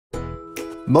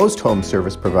Most home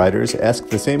service providers ask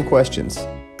the same questions.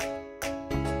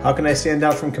 How can I stand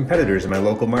out from competitors in my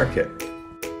local market?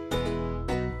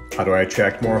 How do I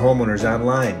attract more homeowners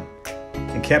online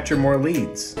and capture more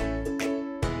leads?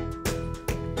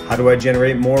 How do I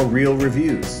generate more real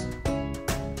reviews?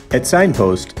 At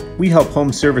Signpost, we help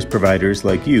home service providers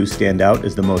like you stand out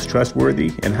as the most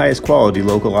trustworthy and highest quality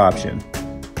local option.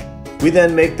 We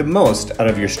then make the most out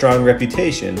of your strong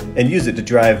reputation and use it to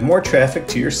drive more traffic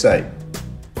to your site.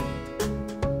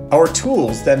 Our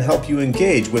tools then help you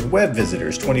engage with web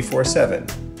visitors 24/7,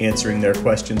 answering their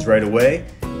questions right away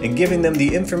and giving them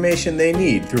the information they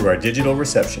need through our digital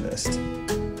receptionist.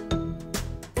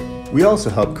 We also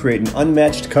help create an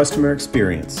unmatched customer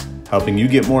experience, helping you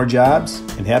get more jobs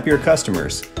and happier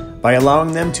customers by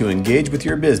allowing them to engage with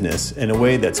your business in a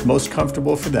way that's most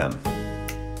comfortable for them.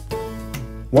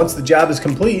 Once the job is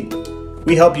complete,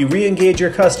 we help you re-engage your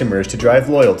customers to drive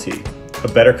loyalty, a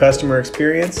better customer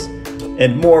experience,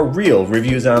 and more real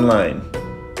reviews online.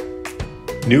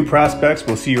 New prospects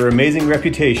will see your amazing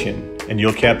reputation, and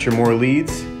you'll capture more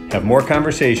leads, have more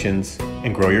conversations,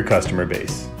 and grow your customer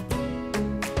base.